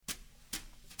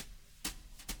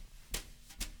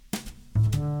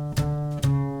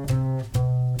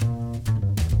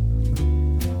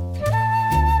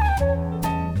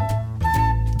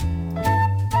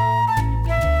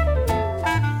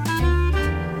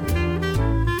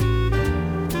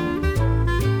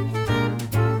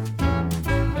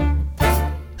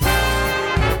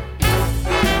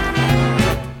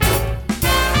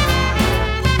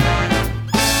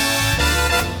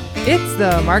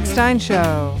The Mark Steyn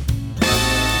Show.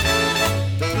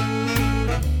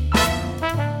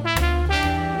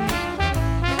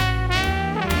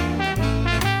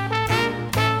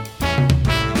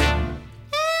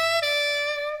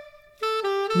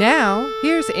 Now,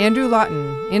 here's Andrew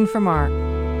Lawton, in for Mark.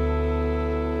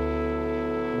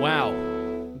 Wow.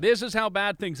 This is how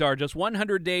bad things are. Just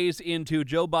 100 days into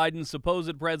Joe Biden's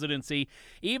supposed presidency,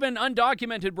 even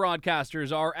undocumented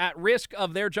broadcasters are at risk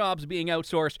of their jobs being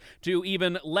outsourced to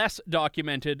even less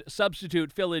documented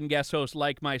substitute fill-in guest hosts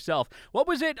like myself. What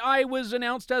was it I was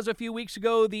announced as a few weeks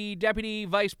ago? The Deputy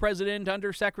Vice President,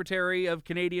 Undersecretary of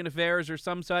Canadian Affairs or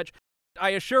some such?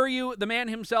 I assure you, the man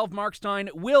himself, Mark Steyn,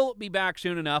 will be back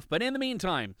soon enough. But in the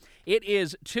meantime, it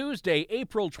is Tuesday,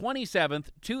 April 27th,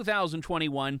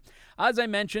 2021. As I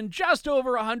mentioned, just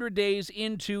over 100 days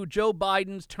into Joe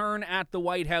Biden's turn at the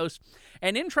White House.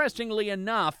 And interestingly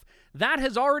enough, that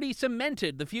has already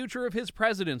cemented the future of his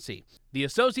presidency. The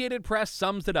Associated Press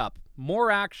sums it up.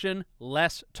 More action,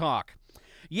 less talk.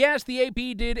 Yes, the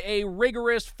AP did a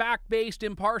rigorous, fact-based,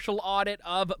 impartial audit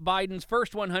of Biden's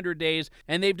first 100 days,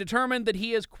 and they've determined that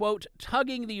he is, quote,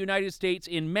 tugging the United States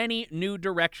in many new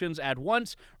directions at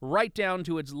once, right down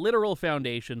to its literal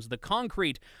foundations, the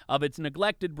concrete of its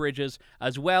neglected bridges,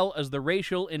 as well as the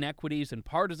racial inequities and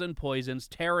partisan poisons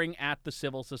tearing at the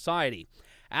civil society.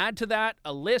 Add to that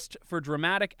a list for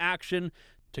dramatic action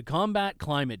to combat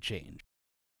climate change.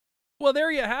 Well,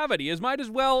 there you have it. He might as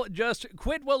well just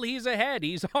quit while he's ahead.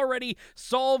 He's already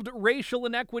solved racial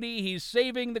inequity. He's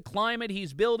saving the climate.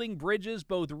 He's building bridges,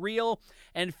 both real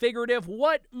and figurative.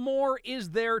 What more is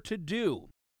there to do?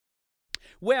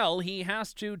 Well, he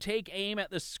has to take aim at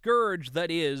the scourge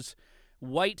that is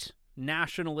white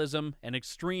nationalism and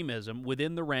extremism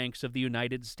within the ranks of the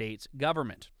United States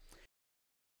government.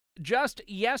 Just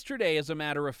yesterday, as a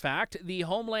matter of fact, the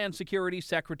Homeland Security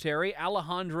Secretary,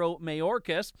 Alejandro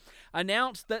Mayorkas,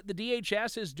 announced that the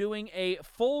DHS is doing a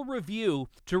full review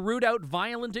to root out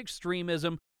violent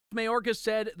extremism. Mayorkas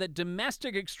said that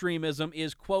domestic extremism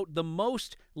is, quote, the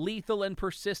most lethal and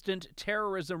persistent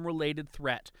terrorism-related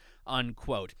threat,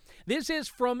 unquote. This is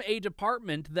from a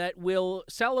department that will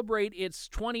celebrate its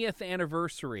 20th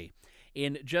anniversary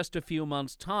in just a few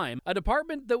months' time. A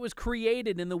department that was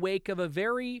created in the wake of a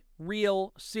very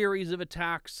real series of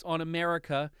attacks on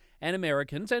America and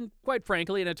Americans, and quite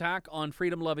frankly, an attack on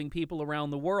freedom-loving people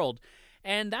around the world.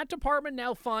 And that department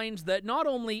now finds that not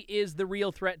only is the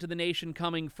real threat to the nation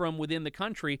coming from within the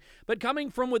country, but coming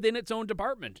from within its own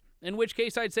department. In which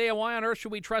case I'd say, why on earth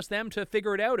should we trust them to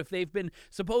figure it out if they've been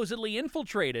supposedly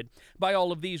infiltrated by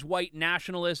all of these white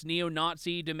nationalist,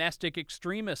 neo-Nazi, domestic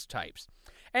extremist types?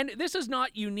 And this is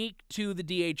not unique to the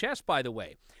DHS, by the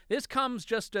way. This comes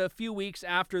just a few weeks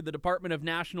after the Department of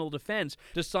National Defense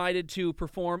decided to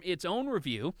perform its own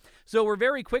review. So we're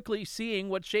very quickly seeing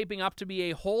what's shaping up to be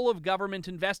a whole-of-government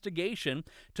investigation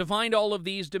to find all of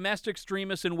these domestic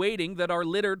extremists in waiting that are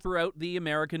littered throughout the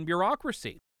American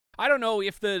bureaucracy. I don't know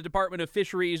if the Department of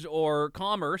Fisheries or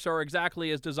Commerce are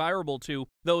exactly as desirable to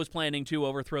those planning to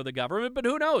overthrow the government, but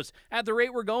who knows? At the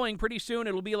rate we're going, pretty soon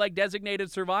it'll be like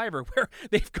Designated Survivor, where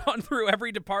they've gone through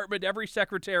every department, every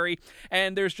secretary,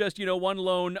 and there's just, one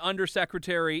lone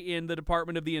undersecretary in the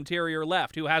Department of the Interior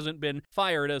left who hasn't been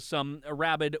fired as some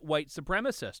rabid white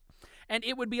supremacist. And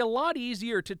it would be a lot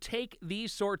easier to take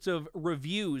these sorts of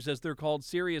reviews, as they're called,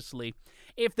 seriously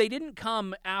if they didn't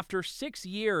come after 6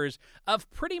 years of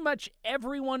pretty much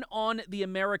everyone on the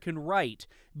American right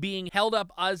being held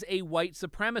up as a white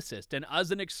supremacist and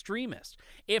as an extremist.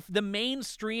 If the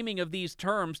mainstreaming of these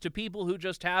terms to people who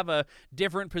just have a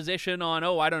different position on,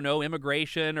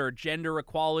 immigration or gender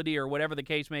equality or whatever the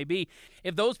case may be,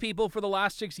 if those people for the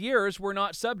last 6 years were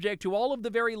not subject to all of the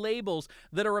very labels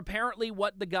that are apparently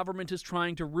what the government is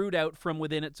trying to root out from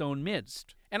within its own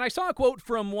midst. And I saw a quote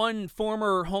from one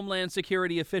former Homeland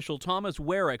Security official, Thomas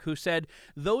Warwick, who said,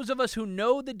 "Those of us who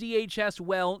know the DHS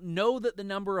well know that the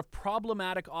number of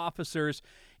problematic officers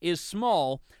is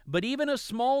small, but even a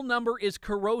small number is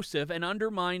corrosive and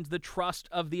undermines the trust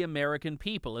of the American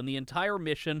people and the entire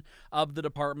mission of the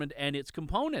department and its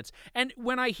components." And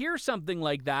when I hear something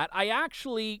like that, I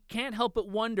actually can't help but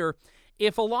wonder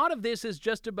if a lot of this is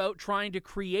just about trying to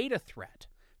create a threat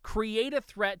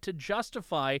to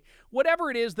justify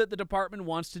whatever it is that the department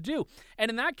wants to do.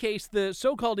 And in that case, the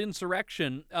so-called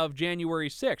insurrection of January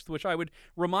 6th, which I would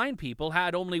remind people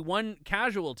had only one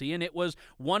casualty, and it was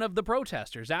one of the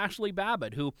protesters, Ashley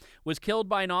Babbitt, who was killed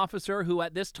by an officer who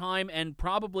at this time and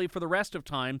probably for the rest of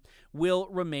time will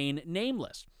remain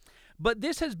nameless. But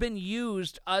this has been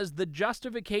used as the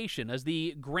justification, as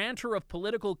the grantor of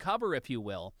political cover, if you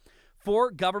will,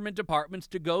 for government departments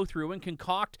to go through and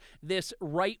concoct this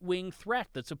right-wing threat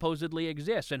that supposedly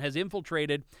exists and has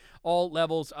infiltrated all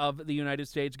levels of the United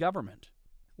States government.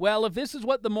 Well, if this is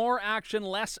what the more action,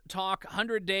 less talk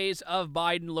 100 days of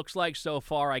Biden looks like so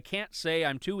far, I can't say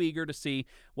I'm too eager to see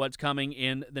what's coming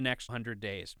in the next 100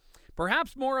 days.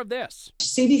 Perhaps more of this.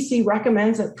 CDC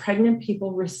recommends that pregnant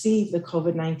people receive the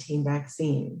COVID-19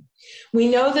 vaccine. We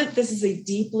know that this is a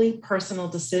deeply personal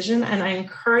decision, and I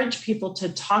encourage people to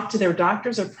talk to their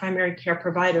doctors or primary care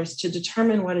providers to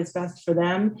determine what is best for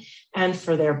them and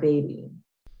for their baby.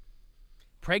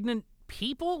 Pregnant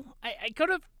people? I could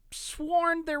have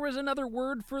sworn there was another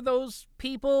word for those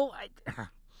people.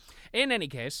 In any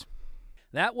case,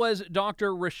 that was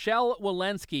Dr. Rochelle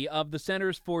Walensky of the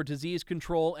Centers for Disease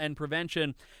Control and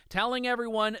Prevention telling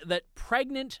everyone that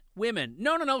pregnant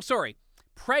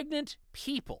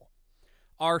people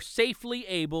are safely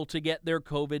able to get their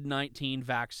COVID-19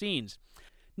 vaccines.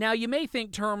 Now, you may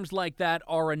think terms like that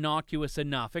are innocuous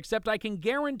enough, except I can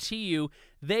guarantee you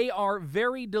they are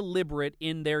very deliberate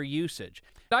in their usage.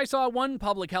 I saw one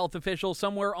public health official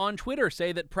somewhere on Twitter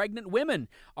say that pregnant women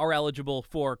are eligible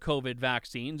for COVID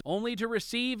vaccines, only to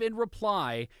receive in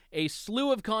reply a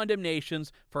slew of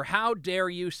condemnations for how dare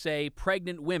you say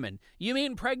pregnant women. You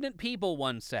mean pregnant people,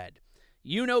 one said.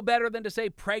 You know better than to say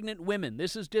pregnant women.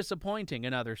 This is disappointing,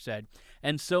 another said,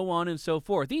 and so on and so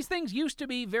forth. These things used to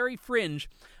be very fringe,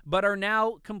 but are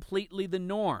now completely the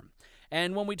norm.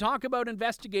 And when we talk about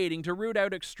investigating to root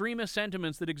out extremist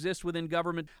sentiments that exist within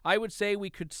government, I would say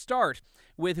we could start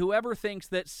with whoever thinks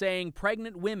that saying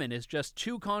pregnant women is just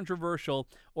too controversial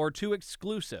or too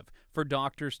exclusive for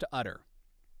doctors to utter.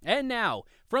 And now,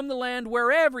 from the land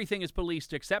where everything is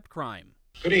policed except crime.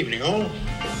 Good evening, all.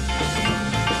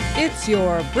 It's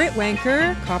your Brit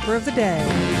Wanker Copper of the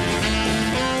Day.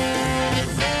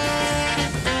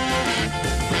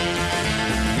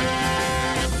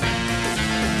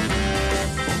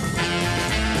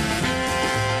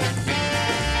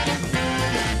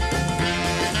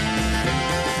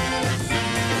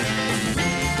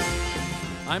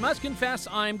 I must confess,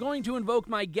 I'm going to invoke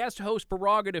my guest host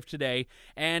prerogative today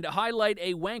and highlight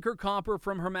a wanker copper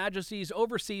from Her Majesty's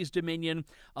Overseas Dominion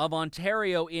of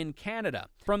Ontario in Canada,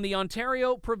 from the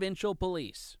Ontario Provincial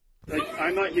Police.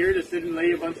 I'm not here to sit and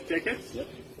lay a bunch of tickets. Yep.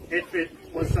 If it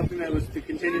was something that was to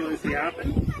continuously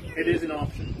happen, it is an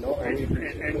option. No,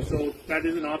 and so that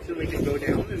is an option we can go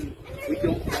down, and we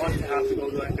don't want to have to go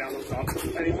down those options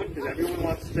with anyone, because everyone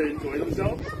wants to enjoy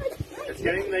themselves. It's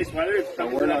getting nice weather.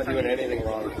 We're not doing anything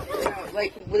wrong.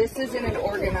 This isn't an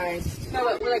organized. No,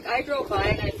 I drove by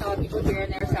and I saw people here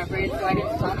and they were separated, so I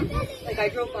didn't come. I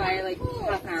drove by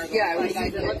half an hour ago. Yeah,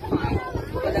 it looked fine.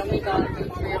 But then we got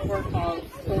 3 or 4 calls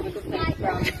with complaints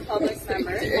from public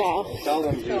members. Wow. Tell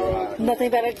them to.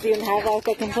 Nothing better to do than have out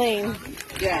the complaint.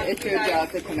 Yeah, it's your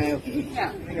job to come out.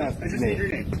 Yeah. I just need your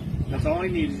name. That's all I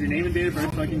need is your name and date of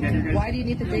birth so I can get your guys. Why do you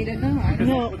need the data now? Because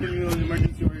that's what the new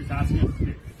emergency order is asking us to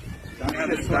do.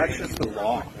 That's just the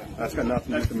law. That's got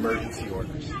nothing to do with emergency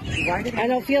orders. I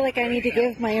don't feel like I need to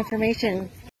give my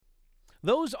information.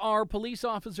 Those are police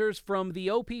officers from the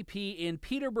OPP in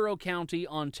Peterborough County,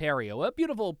 Ontario, a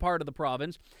beautiful part of the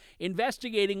province,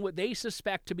 investigating what they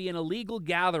suspect to be an illegal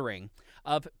gathering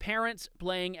of parents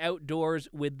playing outdoors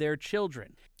with their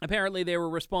children. Apparently, they were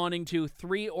responding to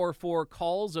 3 or 4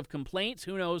 calls of complaints.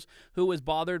 Who knows who was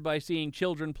bothered by seeing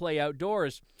children play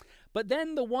outdoors. But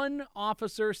then the one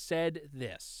officer said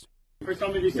this. For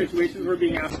some of these situations, we're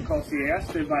being asked to call CAS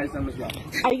to advise them as well.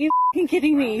 Are you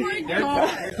kidding me? I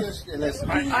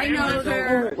know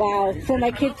they're... Wow, for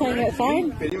my kid playing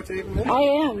outside? I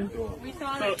am. So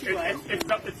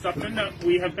it's something that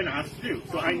we have been asked to do.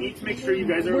 So I need to make sure you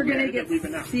guys are aware that we've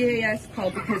been asked. We're going to get CAS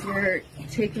called because we're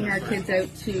taking our kids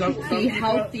out to be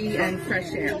healthy and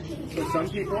fresh air. So some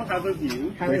people have a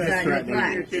view. How is that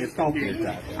neglect? It's called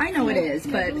that. I know it is,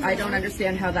 but I don't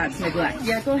understand how that's neglect.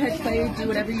 Yeah, go ahead, play, do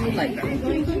whatever you would like.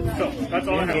 So that's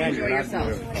all I have. Enjoy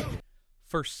yourself.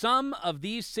 For some of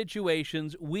these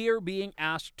situations, we are being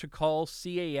asked to call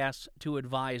CAS to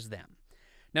advise them.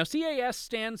 Now, CAS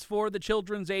stands for the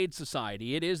Children's Aid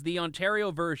Society. It is the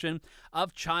Ontario version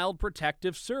of Child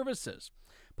Protective Services.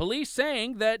 Police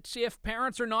saying that if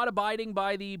parents are not abiding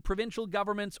by the provincial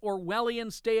government's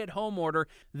Orwellian stay-at-home order,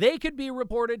 they could be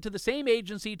reported to the same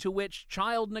agency to which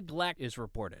child neglect is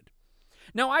reported.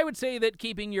 Now, I would say that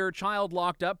keeping your child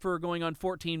locked up for going on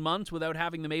 14 months without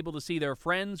having them able to see their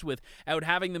friends, without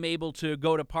having them able to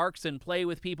go to parks and play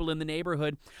with people in the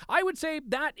neighborhood, I would say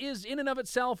that is in and of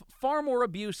itself far more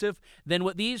abusive than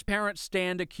what these parents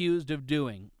stand accused of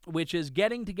doing, which is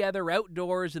getting together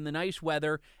outdoors in the nice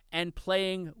weather and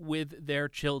playing with their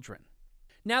children.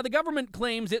 Now, the government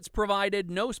claims it's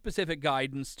provided no specific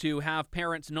guidance to have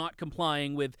parents not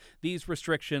complying with these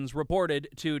restrictions reported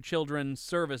to Children's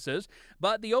Services,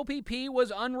 but the OPP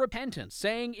was unrepentant,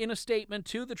 saying in a statement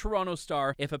to the Toronto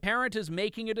Star, if a parent is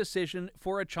making a decision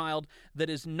for a child that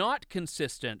is not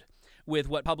consistent with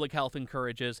what public health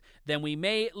encourages, then we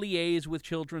may liaise with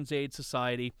Children's Aid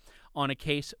Society on a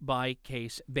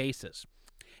case-by-case basis.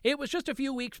 It was just a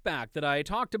few weeks back that I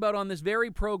talked about on this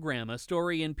very program a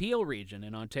story in Peel Region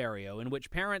in Ontario in which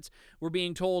parents were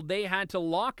being told they had to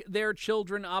lock their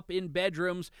children up in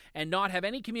bedrooms and not have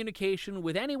any communication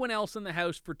with anyone else in the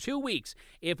house for 2 weeks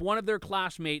if one of their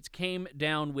classmates came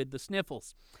down with the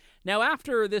sniffles. Now,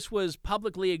 after this was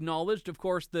publicly acknowledged, of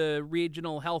course, the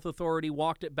Regional Health Authority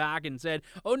walked it back and said,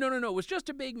 oh, no, it was just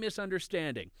a big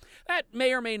misunderstanding. That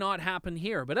may or may not happen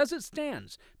here, but as it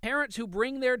stands, parents who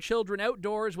bring their children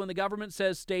outdoors when the government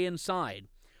says stay inside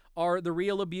are the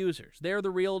real abusers. They're the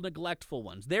real neglectful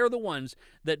ones. They're the ones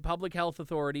that public health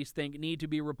authorities think need to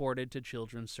be reported to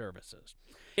Children's Services.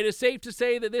 It is safe to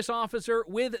say that this officer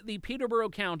with the Peterborough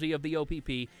County of the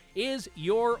OPP is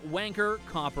your wanker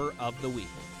copper of the week.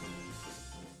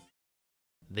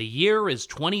 The year is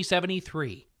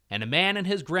 2073, and a man and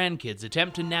his grandkids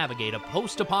attempt to navigate a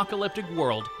post-apocalyptic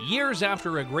world years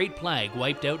after a great plague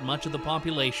wiped out much of the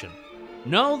population.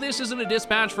 No, this isn't a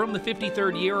dispatch from the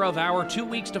 53rd year of our 2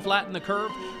 weeks to flatten the curve,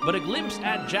 but a glimpse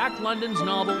at Jack London's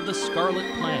novel, The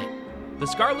Scarlet Plague. The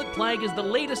Scarlet Plague is the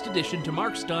latest addition to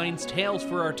Mark Stein's Tales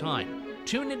for Our Time.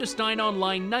 Tune into Stein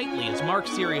Online nightly as Mark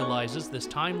serializes this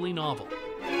timely novel.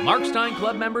 Mark Stein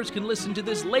Club members can listen to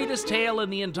this latest tale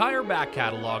and the entire back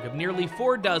catalog of nearly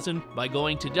 4 dozen by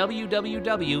going to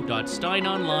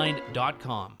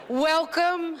www.steinonline.com.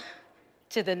 Welcome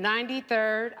to the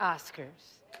 93rd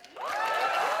Oscars.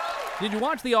 Did you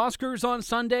watch the Oscars on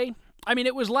Sunday? I mean,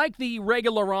 it was like the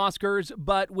regular Oscars,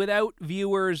 but without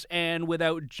viewers and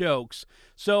without jokes.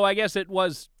 So I guess it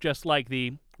was just like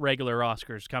the regular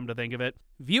Oscars, come to think of it.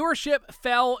 Viewership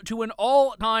fell to an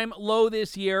all-time low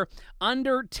this year,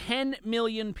 under 10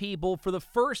 million people for the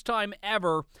first time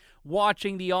ever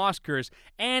watching the Oscars.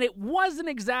 And it wasn't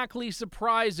exactly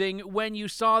surprising when you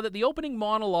saw that the opening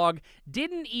monologue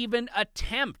didn't even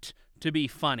attempt to be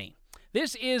funny.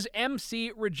 This is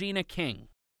MC Regina King.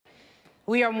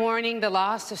 We are mourning the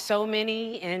loss of so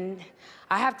many, and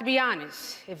I have to be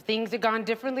honest, if things had gone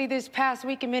differently this past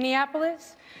week in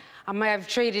Minneapolis, I might have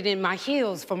traded in my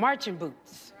heels for marching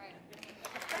boots.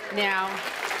 Now,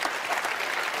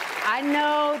 I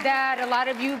know that a lot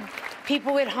of you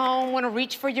people at home want to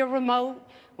reach for your remote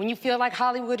when you feel like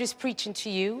Hollywood is preaching to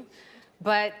you.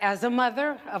 But as a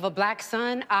mother of a black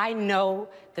son, I know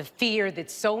the fear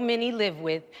that so many live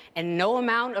with, and no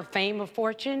amount of fame or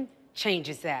fortune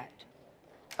changes that.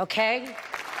 Okay?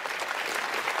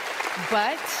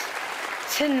 But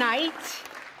tonight,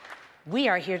 we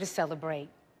are here to celebrate.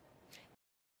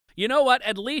 You know what?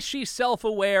 At least she's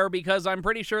self-aware, because I'm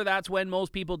pretty sure that's when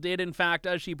most people did, in fact,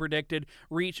 as she predicted,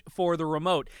 reach for the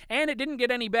remote. And it didn't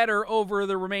get any better over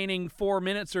the remaining 4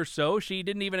 minutes or so. She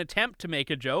didn't even attempt to make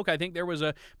a joke. I think there was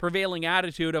a prevailing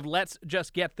attitude of let's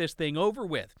just get this thing over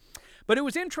with. But it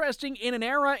was interesting in an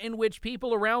era in which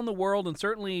people around the world, and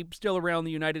certainly still around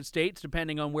the United States,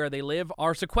 depending on where they live,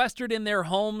 are sequestered in their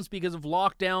homes because of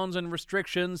lockdowns and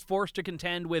restrictions, forced to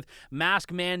contend with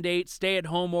mask mandates,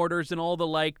 stay-at-home orders, and all the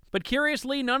like. But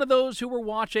curiously, none of those who were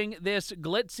watching this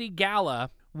glitzy gala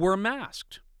were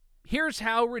masked. Here's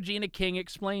how Regina King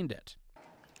explained it.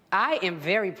 I am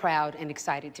very proud and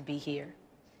excited to be here.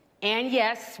 And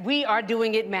yes, we are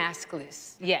doing it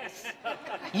maskless, yes.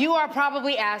 You are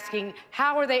probably asking,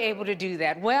 how are they able to do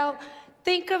that? Well,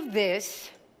 think of this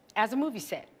as a movie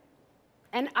set.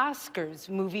 An Oscars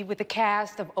movie with a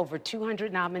cast of over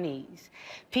 200 nominees.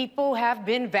 People have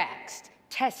been vaxxed,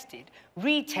 tested,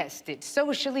 retested,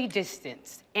 socially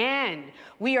distanced, and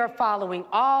we are following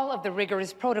all of the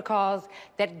rigorous protocols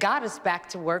that got us back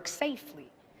to work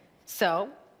safely. So,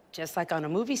 just like on a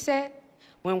movie set,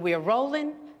 when we're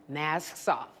rolling, masks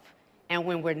off. And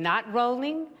when we're not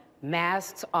rolling,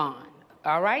 masks on.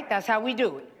 All right? That's how we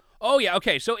do it. Oh, yeah,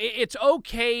 okay, so it's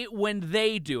okay when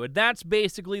they do it. That's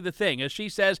basically the thing. As she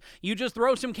says, you just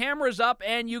throw some cameras up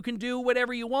and you can do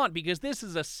whatever you want, because this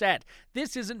is a set.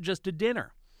 This isn't just a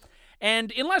dinner.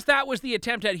 And unless that was the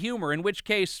attempt at humor, in which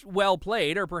case, well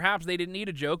played, or perhaps they didn't need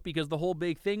a joke because the whole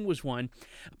big thing was one.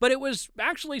 But it was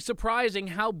actually surprising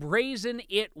how brazen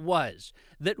it was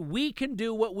that we can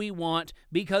do what we want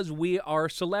because we are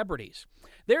celebrities.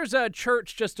 There's a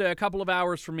church just a couple of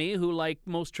hours from me who, like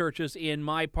most churches in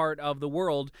my part of the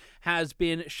world, has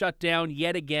been shut down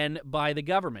yet again by the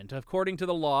government. According to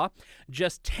the law,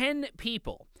 just 10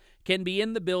 people can be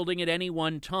in the building at any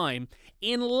one time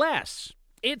unless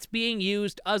it's being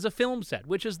used as a film set,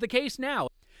 which is the case now.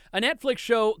 A Netflix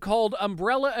show called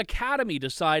Umbrella Academy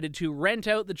decided to rent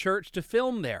out the church to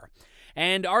film there.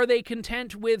 And are they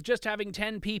content with just having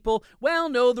 10 people? Well,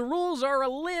 no, the rules are a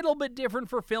little bit different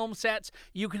for film sets.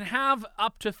 You can have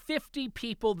up to 50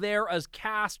 people there as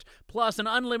cast, plus an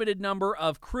unlimited number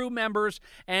of crew members.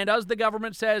 And as the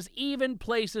government says, even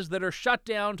places that are shut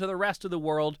down to the rest of the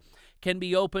world can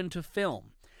be open to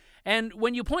film. And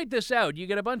when you point this out, you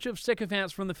get a bunch of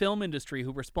sycophants from the film industry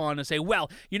who respond and say, well,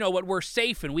 you know what, we're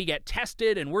safe and we get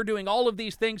tested and we're doing all of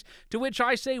these things, to which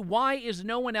I say, why is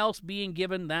no one else being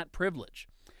given that privilege?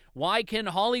 Why can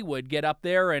Hollywood get up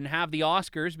there and have the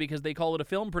Oscars because they call it a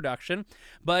film production,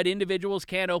 but individuals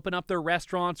can't open up their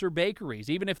restaurants or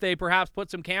bakeries, even if they perhaps put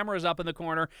some cameras up in the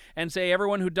corner and say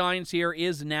everyone who dines here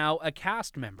is now a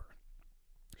cast member?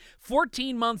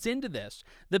 14 months into this,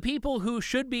 the people who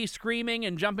should be screaming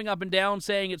and jumping up and down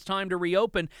saying it's time to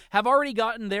reopen have already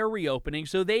gotten their reopening,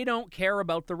 so they don't care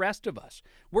about the rest of us.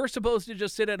 We're supposed to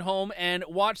just sit at home and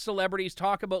watch celebrities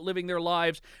talk about living their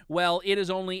lives. Well, it is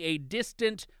only a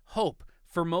distant hope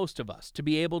for most of us to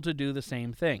be able to do the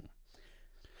same thing.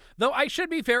 Though I should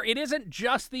be fair, it isn't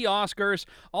just the Oscars.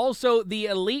 Also, the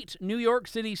elite New York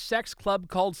City sex club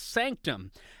called Sanctum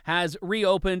has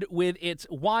reopened with its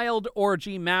Wild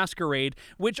Orgy Masquerade,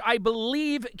 which I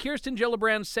believe Kirsten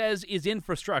Gillibrand says is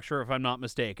infrastructure, if I'm not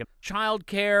mistaken.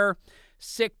 Childcare,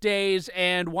 sick days,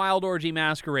 and Wild Orgy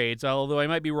Masquerades, although I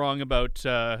might be wrong about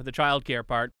the childcare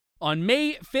part. On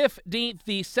May 15th,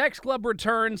 the sex club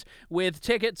returns with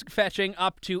tickets fetching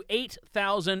up to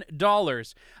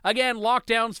 $8,000. Again,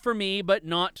 lockdowns for me, but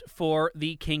not for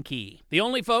the kinky. The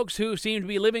only folks who seem to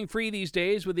be living free these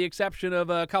days, with the exception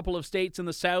of a couple of states in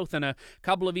the South and a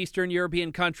couple of Eastern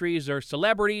European countries, are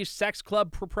celebrities, sex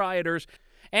club proprietors,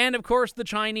 and of course the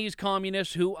Chinese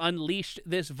communists who unleashed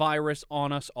this virus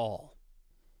on us all.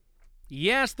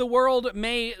 Yes, the world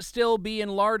may still be in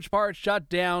large part shut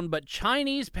down, but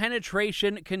Chinese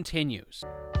penetration continues.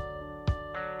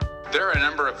 There are a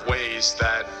number of ways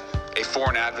that a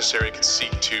foreign adversary can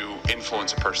seek to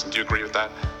influence a person. Do you agree with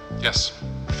that? Yes.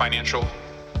 Financial?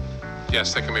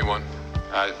 Yes, that can be one.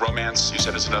 Romance, you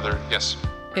said, is another. Yes.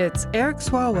 It's Eric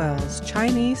Swalwell's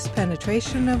Chinese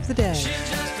penetration of the day.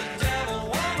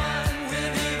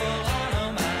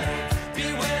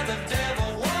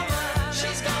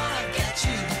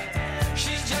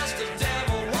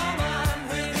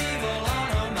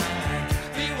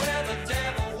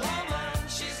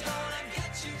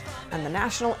 And the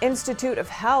National Institute of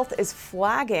Health is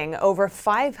flagging over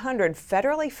 500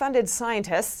 federally funded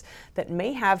scientists that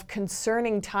may have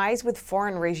concerning ties with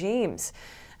foreign regimes.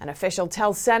 An official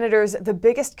tells senators the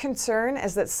biggest concern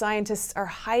is that scientists are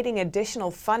hiding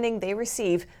additional funding they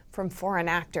receive from foreign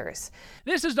actors.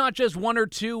 This is not just one or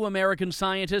two American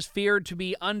scientists feared to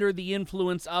be under the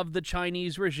influence of the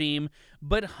Chinese regime,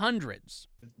 but hundreds.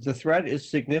 The threat is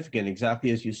significant,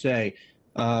 exactly as you say.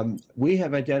 We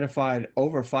have identified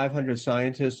over 500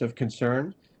 scientists of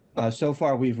concern. So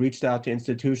far, we've reached out to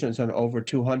institutions on over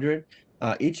 200.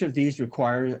 Each of these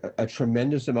requires a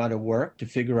tremendous amount of work to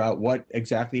figure out what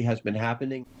exactly has been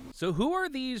happening. So who are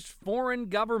these foreign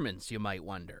governments, you might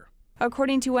wonder?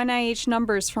 According to NIH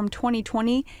numbers from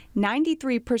 2020,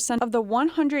 93% of the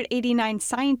 189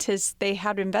 scientists they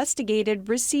had investigated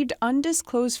received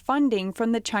undisclosed funding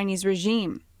from the Chinese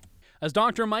regime. As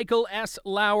Dr. Michael S.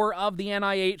 Lauer of the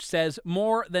NIH says,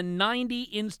 more than 90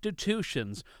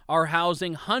 institutions are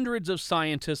housing hundreds of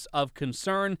scientists of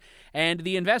concern, and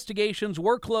the investigation's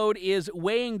workload is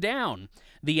weighing down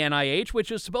the NIH,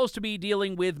 which is supposed to be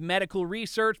dealing with medical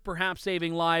research, perhaps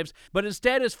saving lives, but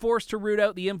instead is forced to root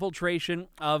out the infiltration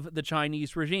of the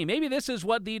Chinese regime. Maybe this is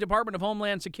what the Department of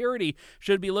Homeland Security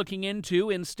should be looking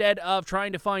into instead of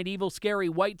trying to find evil, scary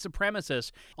white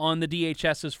supremacists on the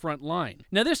DHS's front line.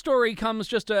 Now, this story comes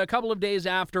just a couple of days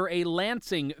after a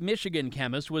Lansing, Michigan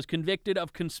chemist was convicted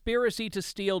of conspiracy to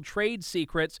steal trade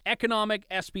secrets, economic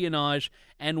espionage,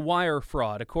 and wire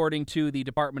fraud. According to the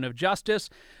Department of Justice,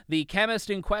 the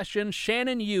chemist in question,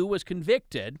 Shannon Yu, was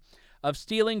convicted of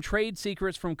stealing trade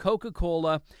secrets from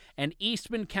Coca-Cola and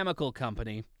Eastman Chemical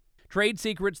Company, trade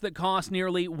secrets that cost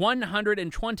nearly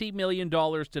 $120 million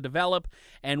to develop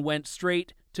and went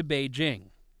straight to Beijing.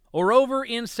 Or over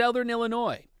in southern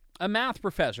Illinois, a math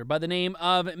professor by the name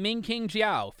of Mingqing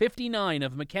Jiao, 59,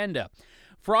 of Makenda,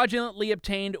 fraudulently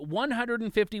obtained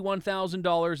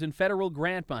 $151,000 in federal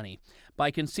grant money by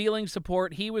concealing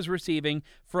support he was receiving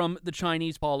from the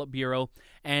Chinese Politburo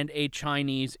and a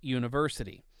Chinese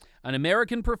university. An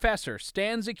American professor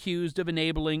stands accused of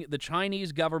enabling the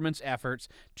Chinese government's efforts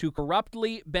to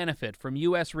corruptly benefit from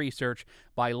U.S. research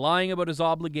by lying about his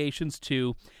obligations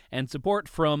to and support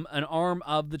from an arm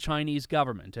of the Chinese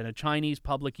government and a Chinese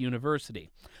public university.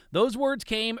 Those words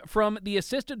came from the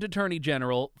Assistant Attorney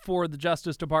General for the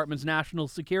Justice Department's National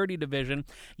Security Division.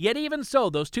 Yet even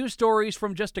so, those two stories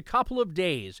from just a couple of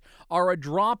days are a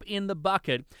drop in the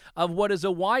bucket of what is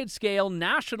a wide-scale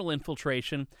national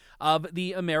infiltration of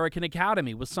the American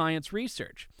Academy with science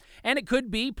research. And it could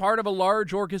be part of a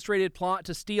large orchestrated plot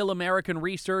to steal American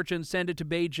research and send it to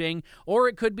Beijing, or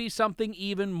it could be something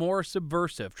even more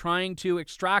subversive, trying to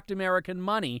extract American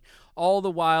money, all the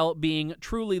while being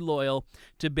truly loyal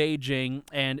to Beijing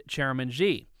and Chairman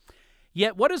Xi.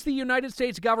 Yet what is the United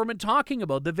States government talking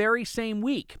about the very same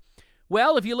week?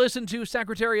 Well, if you listen to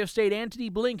Secretary of State Antony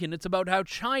Blinken, it's about how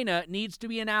China needs to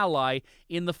be an ally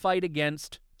in the fight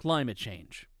against climate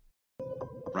change.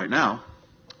 Right now,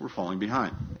 we're falling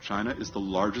behind. China is the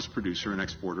largest producer and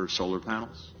exporter of solar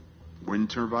panels, wind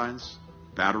turbines,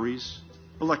 batteries,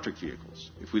 electric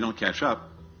vehicles. If we don't catch up,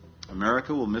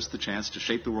 America will miss the chance to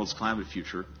shape the world's climate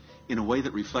future in a way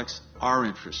that reflects our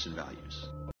interests and values.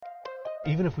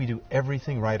 Even if we do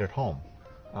everything right at home,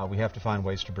 we have to find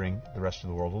ways to bring the rest of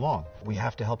the world along. We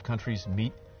have to help countries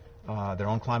meet their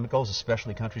own climate goals,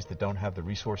 especially countries that don't have the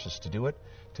resources to do it,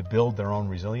 to build their own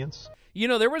resilience. You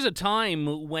know, there was a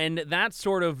time when that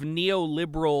sort of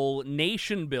neoliberal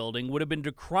nation building would have been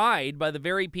decried by the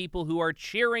very people who are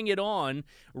cheering it on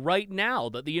right now,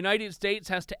 that the United States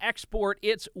has to export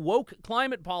its woke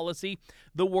climate policy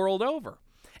the world over.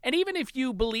 And even if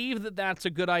you believe that that's a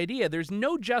good idea, there's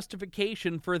no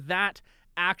justification for that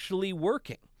actually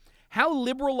working. How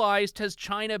liberalized has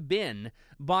China been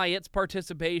by its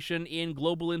participation in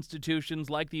global institutions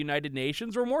like the United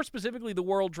Nations, or more specifically the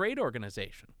World Trade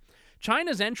Organization?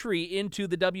 China's entry into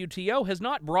the WTO has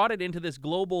not brought it into this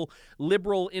global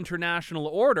liberal international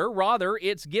order. Rather,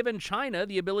 it's given China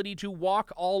the ability to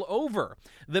walk all over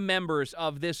the members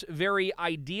of this very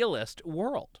idealist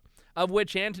world, of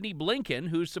which Antony Blinken,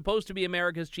 who's supposed to be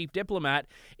America's chief diplomat,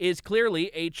 is clearly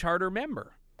a charter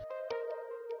member.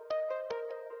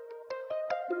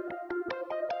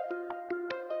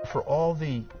 For all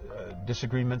the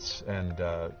disagreements and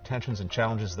tensions and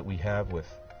challenges that we have with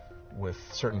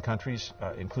certain countries,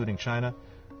 including China,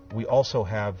 we also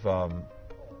have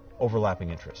overlapping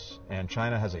interests. And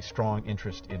China has a strong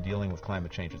interest in dealing with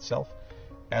climate change itself,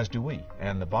 as do we.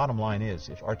 And the bottom line is,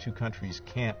 if our two countries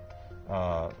can't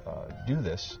do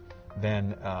this,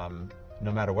 then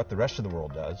no matter what the rest of the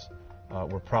world does,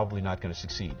 we're probably not going to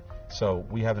succeed. So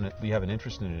we have an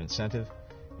interest and an incentive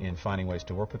in finding ways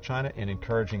to work with China and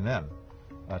encouraging them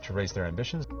to raise their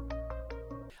ambitions.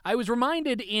 I was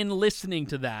reminded in listening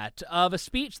to that of a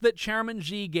speech that Chairman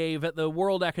Xi gave at the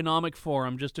World Economic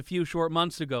Forum just a few short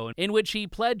months ago, in which he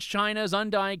pledged China's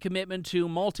undying commitment to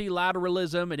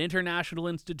multilateralism and international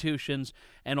institutions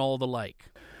and all the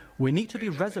like. We need to be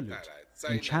resolute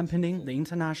in championing the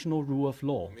international rule of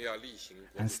law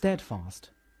and steadfast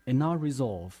in our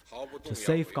resolve to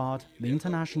safeguard the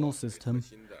international system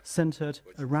centered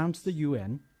around the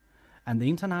UN and the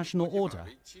international order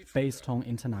based on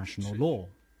international law.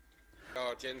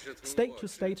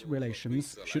 State-to-state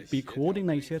relations should be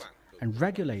coordinated and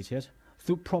regulated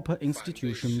through proper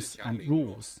institutions and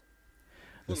rules.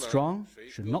 The strong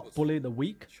should not bully the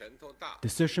weak.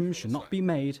 Decisions should not be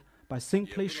made by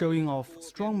simply showing off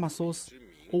strong muscles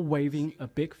or waving a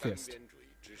big fist.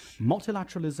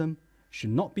 Multilateralism should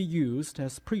not be used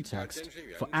as pretext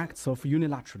for acts of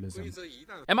unilateralism.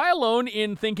 Am I alone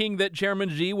in thinking that Chairman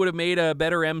Xi would have made a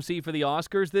better MC for the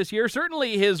Oscars this year?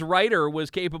 Certainly his writer was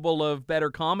capable of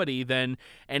better comedy than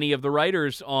any of the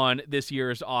writers on this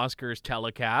year's Oscars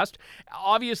telecast.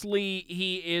 Obviously,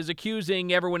 he is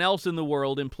accusing everyone else in the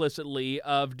world implicitly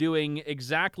of doing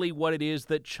exactly what it is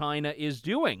that China is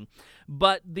doing.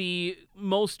 But the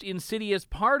most insidious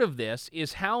part of this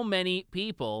is how many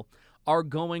people are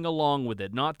going along with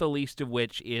it, not the least of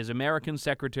which is American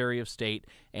Secretary of State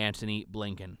Antony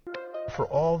Blinken. For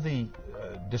all the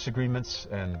disagreements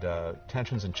and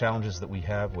tensions and challenges that we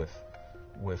have with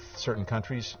certain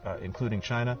countries, including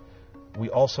China, we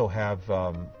also have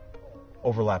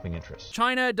overlapping interests.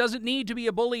 China doesn't need to be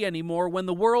a bully anymore when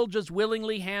the world just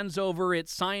willingly hands over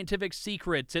its scientific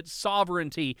secrets, its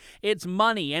sovereignty, its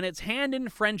money, and its hand in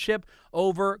friendship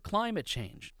over climate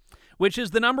change, which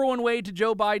is the number one way to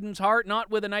Joe Biden's heart,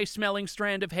 not with a nice-smelling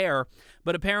strand of hair,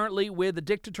 but apparently with a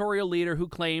dictatorial leader who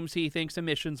claims he thinks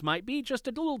emissions might be just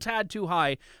a little tad too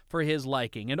high for his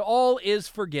liking. And all is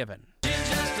forgiven. Beware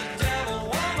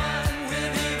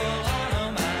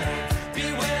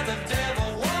the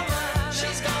devil woman.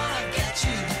 She's gonna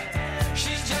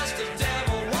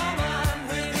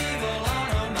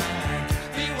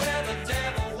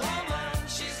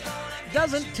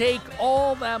doesn't take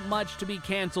all that much to be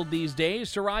canceled these days.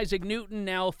 Sir Isaac Newton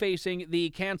now facing the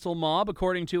cancel mob,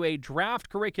 according to a draft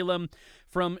curriculum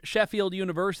from Sheffield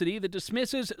University that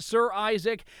dismisses Sir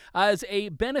Isaac as a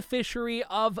beneficiary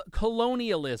of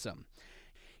colonialism.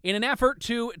 In an effort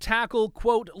to tackle,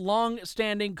 quote,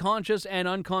 long-standing conscious and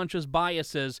unconscious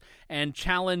biases and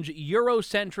challenge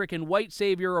Eurocentric and white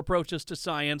savior approaches to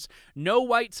science, no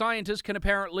white scientists can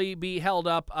apparently be held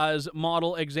up as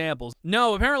model examples.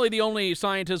 No, apparently the only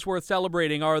scientists worth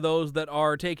celebrating are those that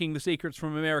are taking the secrets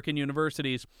from American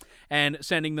universities and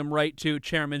sending them right to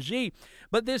Chairman Xi.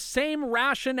 But this same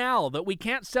rationale that we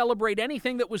can't celebrate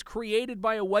anything that was created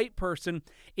by a white person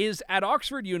is, at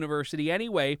Oxford University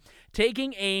anyway,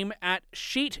 taking aim at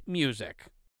sheet music.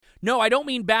 No, I don't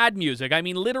mean bad music. I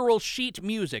mean literal sheet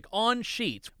music, on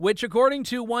sheets, which, according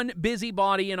to one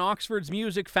busybody in Oxford's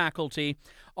music faculty,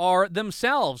 are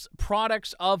themselves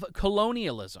products of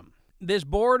colonialism. This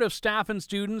board of staff and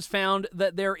students found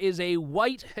that there is a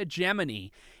white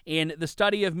hegemony in the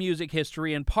study of music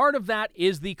history, and part of that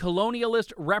is the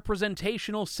colonialist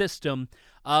representational system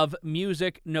of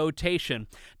music notation.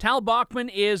 Tal Bachman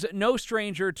is no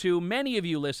stranger to many of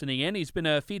you listening in. He's been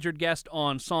a featured guest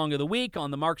on Song of the Week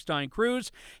on the Mark Stein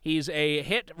Cruise. He's a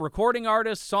hit recording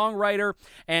artist, songwriter,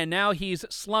 and now he's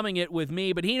slumming it with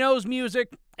me. But he knows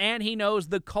music, and he knows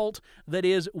the cult that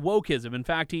is wokeism. In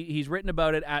fact, he's written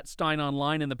about it at Stein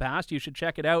Online in the past. You should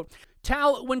check it out.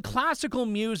 Tal, when classical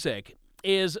music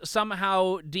is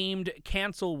somehow deemed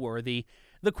cancel-worthy,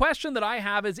 the question that I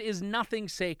have is nothing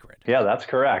sacred? Yeah, that's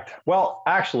correct. Well,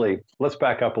 actually, let's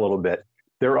back up a little bit.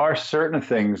 There are certain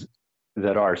things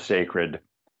that are sacred.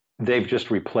 They've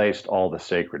just replaced all the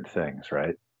sacred things,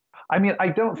 right? I mean, I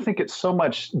don't think it's so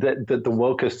much that the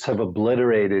wokeists have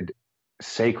obliterated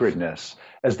sacredness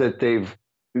as that they've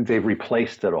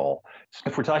replaced it all.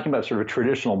 If we're talking about sort of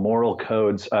traditional moral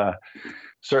codes,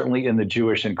 certainly in the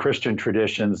Jewish and Christian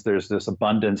traditions, there's this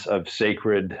abundance of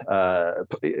sacred,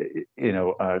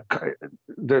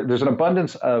 there's an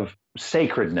abundance of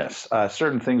sacredness.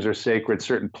 Certain things are sacred,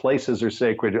 certain places are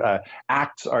sacred,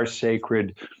 acts are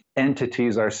sacred,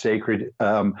 entities are sacred,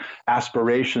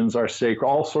 aspirations are sacred,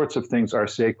 all sorts of things are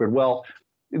sacred. Well,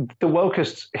 the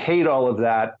wokeists hate all of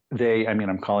that.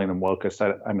 I'm calling them wokists.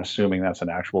 I'm assuming that's an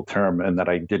actual term, and that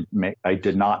I did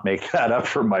not make that up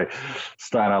for my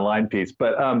Stein Online piece.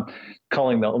 But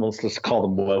let's just call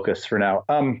them wokists for now.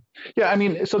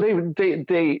 So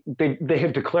they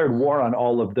have declared war on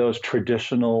all of those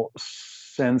traditional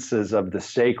senses of the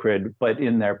sacred, but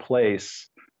in their place,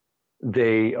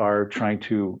 they are trying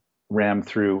to ram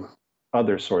through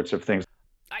other sorts of things.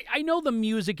 I know the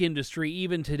music industry,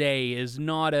 even today, is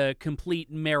not a complete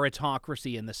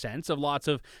meritocracy in the sense of lots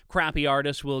of crappy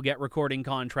artists will get recording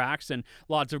contracts and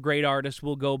lots of great artists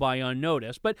will go by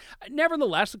unnoticed. But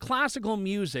nevertheless, classical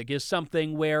music is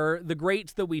something where the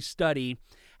greats that we study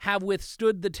have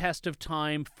withstood the test of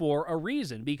time for a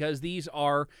reason, because these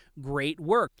are great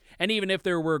work. And even if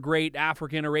there were great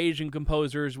African or Asian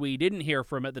composers we didn't hear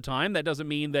from at the time, that doesn't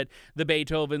mean that the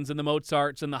Beethovens and the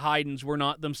Mozarts and the Haydns were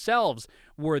not themselves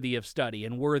worthy of study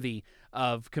and worthy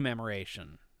of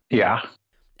commemoration. Yeah.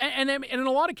 And in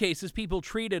a lot of cases, people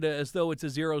treat it as though it's a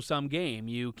zero-sum game.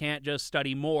 You can't just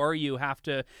study more. You have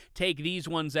to take these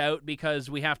ones out because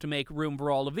we have to make room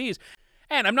for all of these.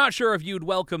 And I'm not sure if you'd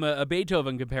welcome a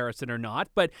Beethoven comparison or not,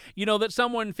 but you know that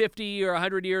someone 50 or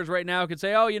 100 years right now could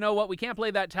say, oh, you know what, we can't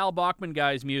play that Tal Bachman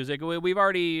guy's music. We've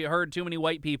already heard too many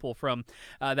white people from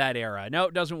that era. No,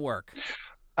 it doesn't work.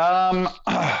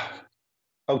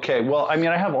 Okay, well,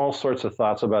 I have all sorts of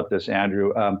thoughts about this,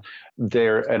 Andrew. I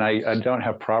don't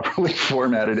have properly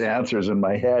formatted answers in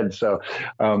my head. So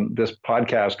this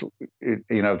podcast,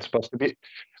 it's supposed to be.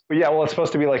 Yeah, well, it's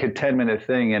supposed to be like a 10-minute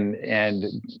thing, and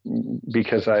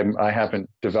because I haven't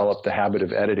developed the habit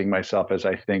of editing myself as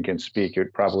I think and speak,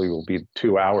 it probably will be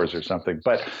 2 hours or something.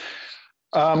 But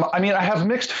I have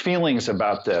mixed feelings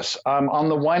about this. On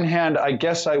the one hand, I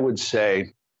guess I would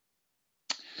say,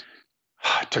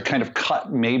 to kind of cut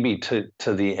maybe to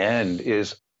the end,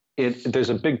 there's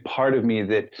a big part of me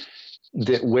that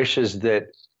wishes that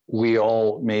we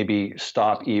all maybe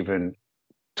stop even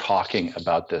talking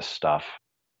about this stuff,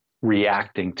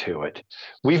 reacting to it.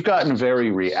 We've gotten very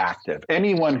reactive.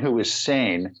 Anyone who is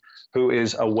sane, who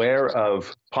is aware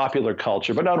of popular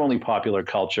culture, but not only popular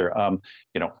culture,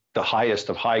 the highest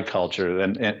of high culture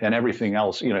and everything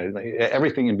else,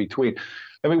 everything in between.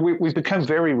 We've become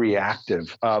very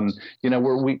reactive,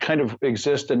 where we kind of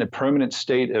exist in a permanent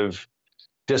state of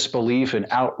disbelief and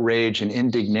outrage and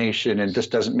indignation, and this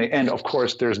doesn't make. And of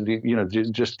course, there's the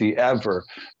just the ever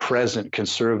present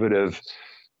conservative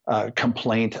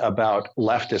complaint about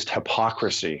leftist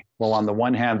hypocrisy. Well, on the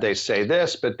one hand, they say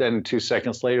this, but then 2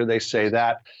 seconds later, they say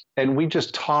that. And we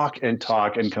just talk and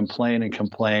complain and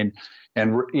complain.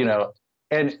 And,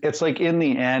 and it's like in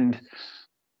the end,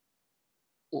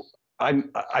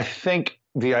 I think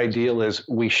the ideal is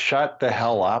we shut the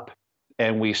hell up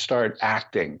and we start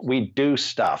acting. We do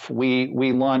stuff. We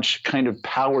launch kind of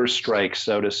power strikes,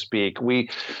 so to speak. We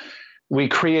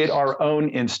create our own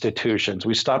institutions.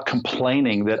 We stop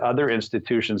complaining that other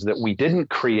institutions that we didn't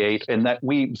create and that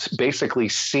we basically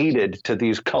ceded to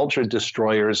these culture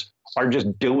destroyers are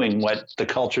just doing what the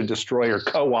culture destroyer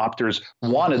co-opters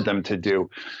wanted them to do.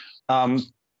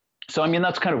 So, I mean,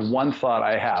 that's kind of one thought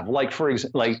I have. Like, for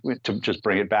example, like to just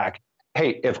bring it back,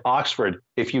 hey,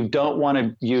 if you don't want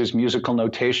to use musical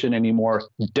notation anymore,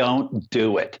 don't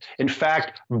do it. In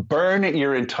fact, burn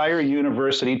your entire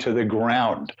university to the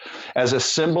ground as a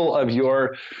symbol of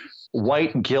your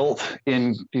white guilt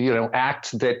in,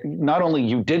 acts that not only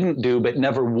you didn't do, but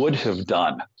never would have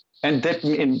done. And that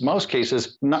in most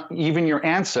cases, not even your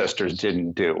ancestors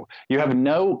didn't do. You have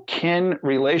no kin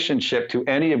relationship to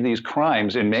any of these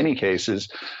crimes in many cases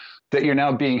that you're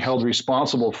now being held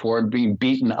responsible for and being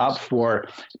beaten up for.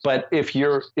 But if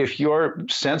your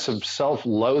sense of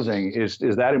self-loathing is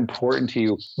that important to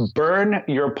you, burn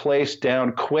your place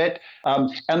down, quit,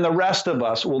 and the rest of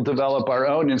us will develop our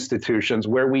own institutions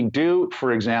where we do,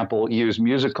 for example, use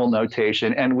musical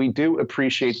notation, and we do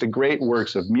appreciate the great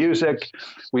works of music.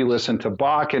 We listen to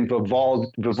Bach and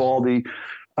Vivaldi.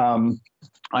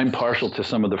 I'm partial to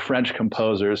some of the French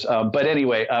composers, but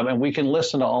anyway, and we can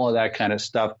listen to all of that kind of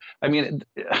stuff. I mean,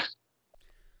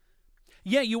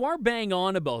 yeah, you are bang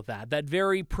on about that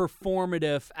very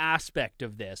performative aspect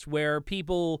of this, where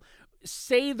people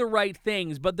say the right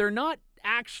things, but they're not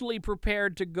actually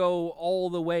prepared to go all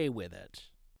the way with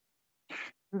it.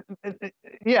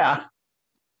 Yeah,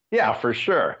 for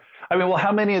sure. I mean, well,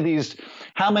 how many of these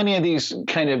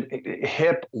kind of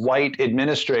hip white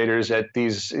administrators at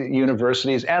these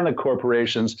universities and the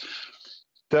corporations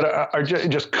that are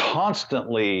just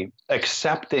constantly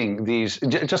accepting these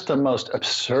just the most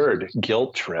absurd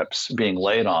guilt trips being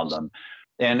laid on them,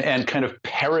 and kind of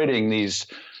parroting these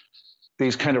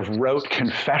kind of rote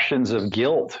confessions of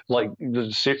guilt, like,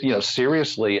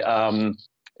 seriously. I'm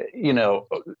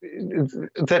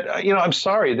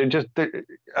sorry.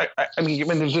 I mean,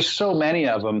 there's just so many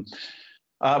of them.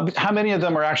 How many of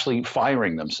them are actually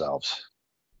firing themselves?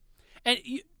 And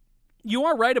you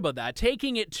are right about that.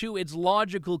 Taking it to its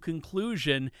logical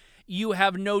conclusion, you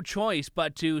have no choice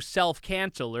but to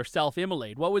self-cancel or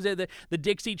self-immolate. What was it? The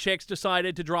Dixie Chicks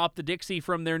decided to drop the Dixie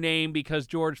from their name because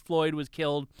George Floyd was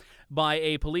killed by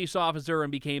a police officer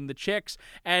and became the Chicks.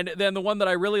 And then the one that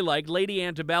I really liked, Lady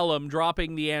Antebellum,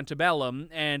 dropping the Antebellum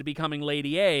and becoming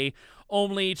Lady A,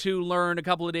 only to learn a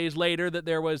couple of days later that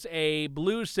there was a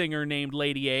blues singer named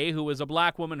Lady A, who was a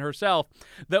black woman herself,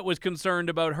 that was concerned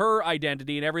about her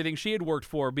identity and everything she had worked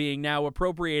for being now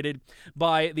appropriated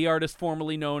by the artist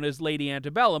formerly known as Lady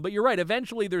Antebellum. But you're right,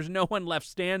 eventually there's no one left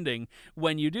standing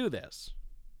when you do this.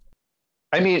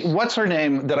 I mean, what's her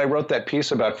name that I wrote that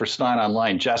piece about for Stein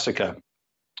Online? Jessica.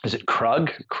 Is it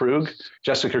Krug?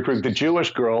 Jessica Krug, the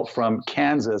Jewish girl from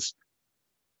Kansas.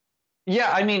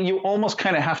 Yeah, I mean, you almost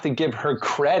kind of have to give her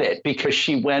credit because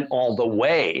she went all the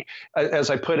way, as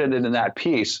I put it in that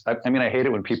piece. I mean, I hate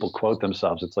it when people quote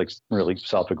themselves. It's like really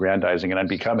self-aggrandizing and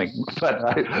unbecoming. But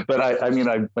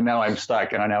now I'm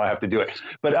stuck and now I have to do it.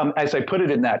 But as I put it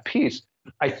in that piece,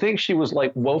 I think she was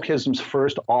like wokeism's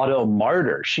first auto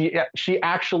martyr. She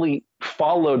actually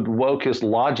followed wokeist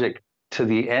logic to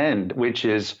the end, which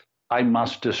is, I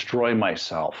must destroy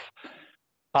myself.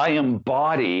 I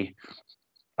embody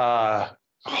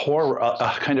horror,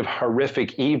 a kind of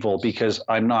horrific evil because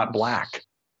I'm not black.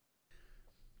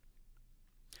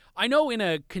 I know in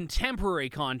a contemporary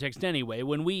context anyway,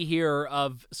 when we hear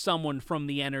of someone from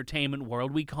the entertainment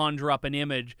world, we conjure up an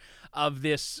image of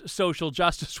this social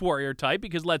justice warrior type,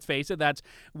 because let's face it, that's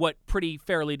what pretty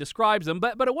fairly describes them.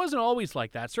 But it wasn't always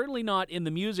like that, certainly not in the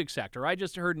music sector. I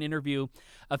just heard an interview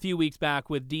a few weeks back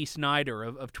with Dee Snider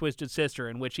of Twisted Sister,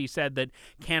 in which he said that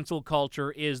cancel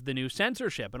culture is the new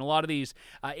censorship. And a lot of these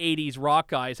 80s rock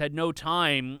guys had no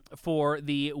time for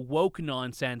the woke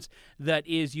nonsense that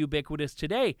is ubiquitous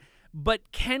today. But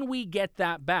can we get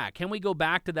that back? Can we go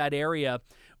back to that area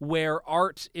where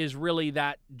art is really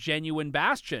that genuine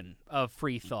bastion of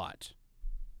free thought?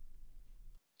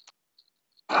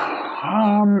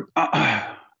 Well,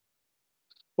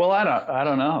 I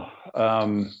don't know.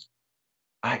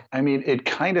 I mean, it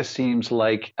kind of seems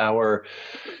like our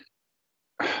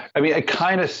I mean, it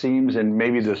kind of seems, and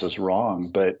maybe this is wrong,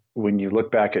 but when you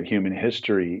look back at human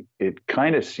history, it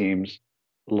kind of seems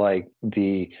like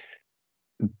the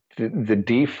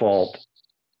default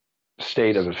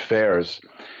state of affairs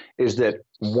is that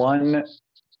one,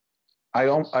 I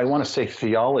want to say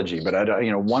theology, but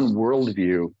one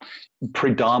worldview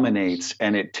predominates,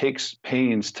 and it takes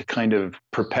pains to kind of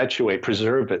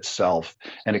preserve itself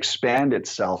and expand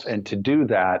itself. And to do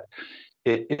that,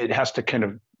 it has to kind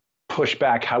of push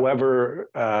back, however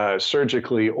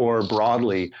surgically or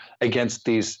broadly, against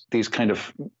these kind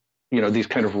of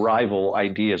rival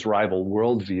ideas, rival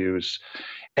worldviews.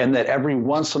 And that every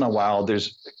once in a while,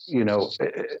 there's,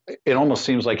 it almost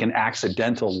seems like an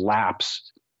accidental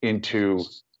lapse into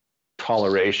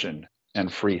toleration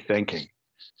and free thinking.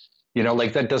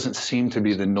 Like that doesn't seem to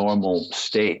be the normal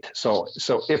state. So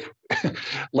if,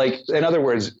 like, in other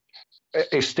words,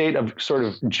 a state of sort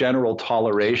of general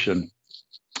toleration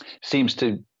seems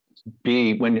to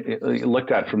be, when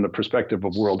looked at from the perspective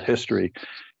of world history,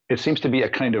 it seems to be a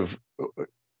kind of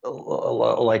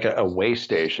like a way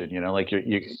station, like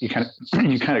you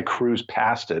kind of cruise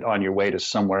past it on your way to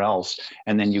somewhere else,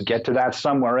 and then you get to that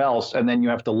somewhere else, and then you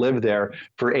have to live there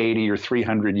for 80 or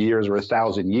 300 years or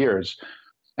 1,000 years,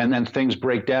 and then things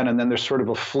break down, and then there's sort of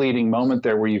a fleeting moment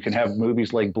there where you can have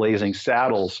movies like Blazing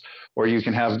Saddles, or you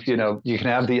can have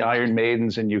the Iron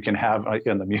Maidens, and you can have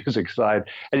on the music side,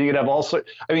 and you can have also,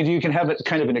 you can have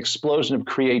kind of an explosion of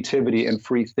creativity and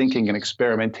free thinking and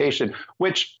experimentation,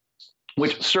 which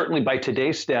certainly by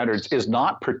today's standards is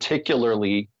not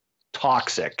particularly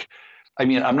toxic.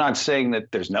 I'm not saying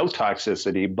that there's no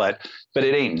toxicity, but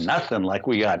it ain't nothing like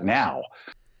we got now.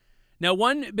 Now,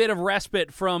 one bit of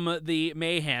respite from the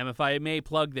mayhem, if I may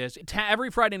plug this.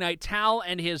 Every Friday night, Tal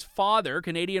and his father,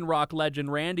 Canadian rock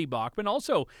legend Randy Bachman,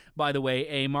 also, by the way,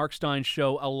 a Mark Stein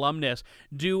Show alumnus,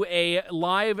 do a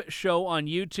live show on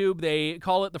YouTube. They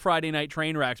call it the Friday Night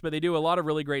Trainwrecks, but they do a lot of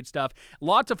really great stuff.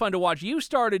 Lots of fun to watch. You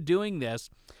started doing this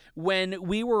when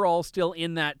we were all still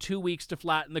in that 2 weeks to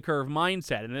flatten the curve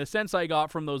mindset. And the sense I got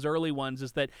from those early ones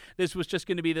is that this was just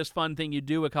going to be this fun thing you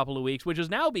do a couple of weeks, which has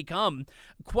now become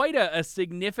quite a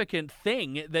significant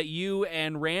thing that you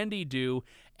and Randy do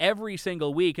every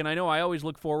single week. And I know I always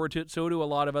look forward to it. So do a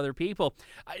lot of other people.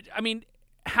 I mean,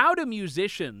 how do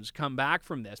musicians come back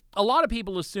from this? A lot of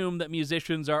people assume that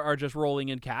musicians are just rolling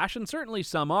in cash, and certainly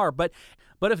some are, but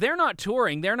if they're not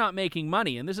touring, they're not making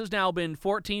money, and this has now been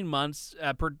 14 months,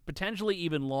 potentially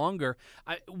even longer.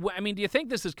 Do you think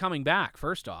this is coming back,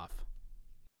 first off?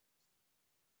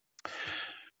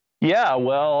 Yeah,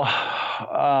 well,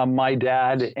 my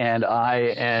dad and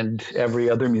I and every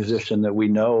other musician that we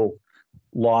know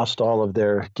lost all of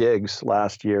their gigs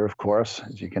last year, of course,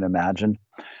 as you can imagine.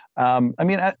 I don't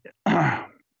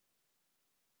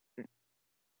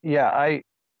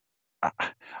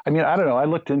know. I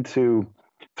looked into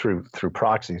through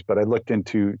proxies, but I looked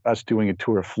into us doing a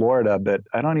tour of Florida, but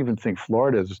I don't even think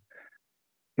Florida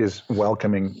is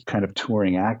welcoming kind of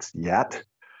touring acts yet.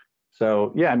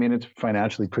 So yeah, it's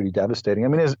financially pretty devastating.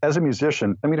 As a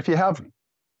musician, if you have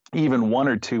even one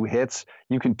or two hits,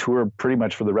 you can tour pretty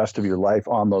much for the rest of your life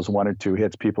on those one or two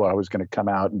hits. People are always going to come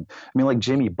out. And like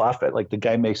Jimmy Buffett, like the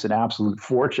guy makes an absolute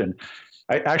fortune.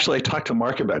 I talked to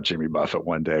Mark about Jimmy Buffett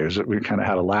one day. We kind of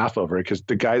had a laugh over it because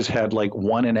the guy's had like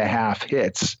 1.5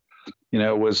 hits.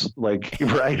 It was like,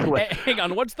 right. Like, hang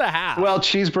on, what's the half? Well,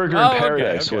 Cheeseburger in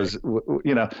Paradise was,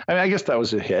 I guess that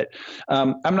was a hit.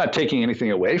 I'm not taking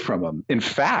anything away from him. In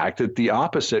fact, the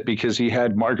opposite, because he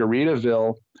had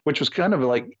Margaritaville, which was kind of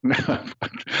like,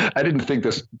 I didn't think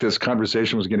this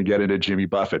conversation was going to get into Jimmy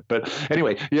Buffett. But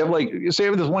anyway, you have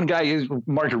say this one guy is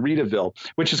Margaritaville,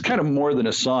 which is kind of more than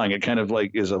a song. It kind of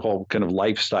like is a whole kind of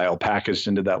lifestyle packaged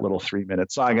into that little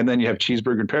 3-minute song. And then you have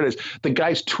Cheeseburger in Paradise. The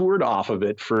guy's toured off of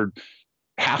it for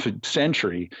half a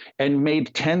century and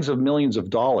made tens of millions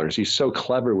of dollars. He's so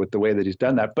clever with the way that he's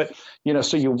done that. But,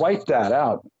 so you wipe that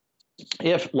out.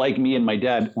 If, like me and my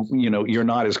dad, you're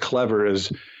not as clever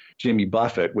as Jimmy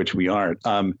Buffett, which we aren't,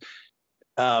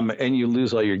 and you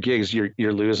lose all your gigs, you're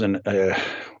losing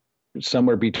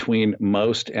somewhere between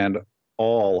most and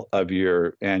all of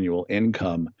your annual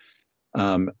income,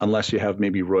 unless you have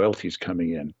maybe royalties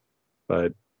coming in.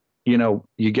 But,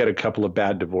 you get a couple of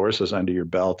bad divorces under your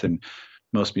belt, and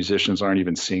most musicians aren't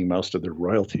even seeing most of their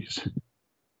royalties.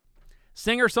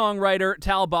 Singer-songwriter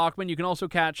Tal Bachman. You can also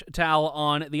catch Tal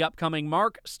on the upcoming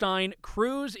Mark Stein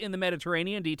Cruise in the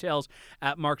Mediterranean. Details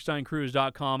at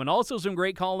marksteincruise.com. And also some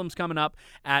great columns coming up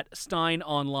at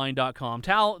steinonline.com.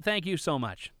 Tal, thank you so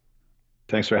much.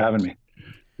 Thanks for having me.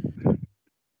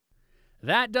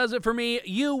 That does it for me.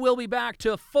 You will be back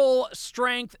to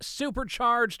full-strength,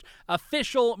 supercharged,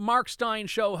 official Mark Steyn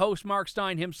Show host Mark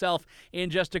Steyn himself in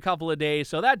just a couple of days.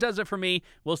 So that does it for me.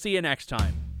 We'll see you next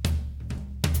time.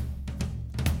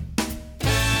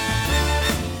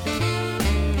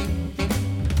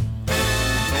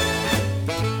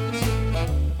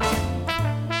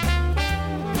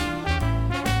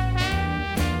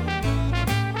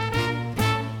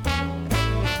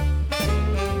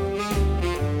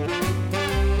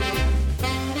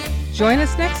 Join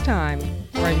us next time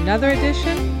for another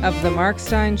edition of The Mark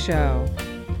Steyn Show.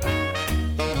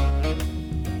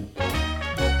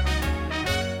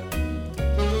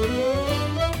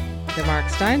 The Mark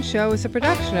Steyn Show is a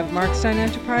production of Mark Steyn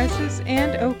Enterprises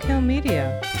and Oak Hill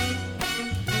Media.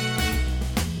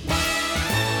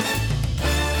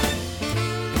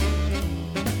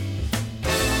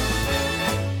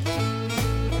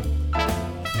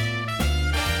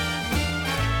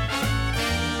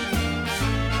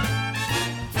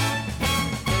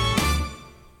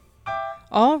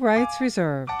 All rights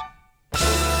reserved.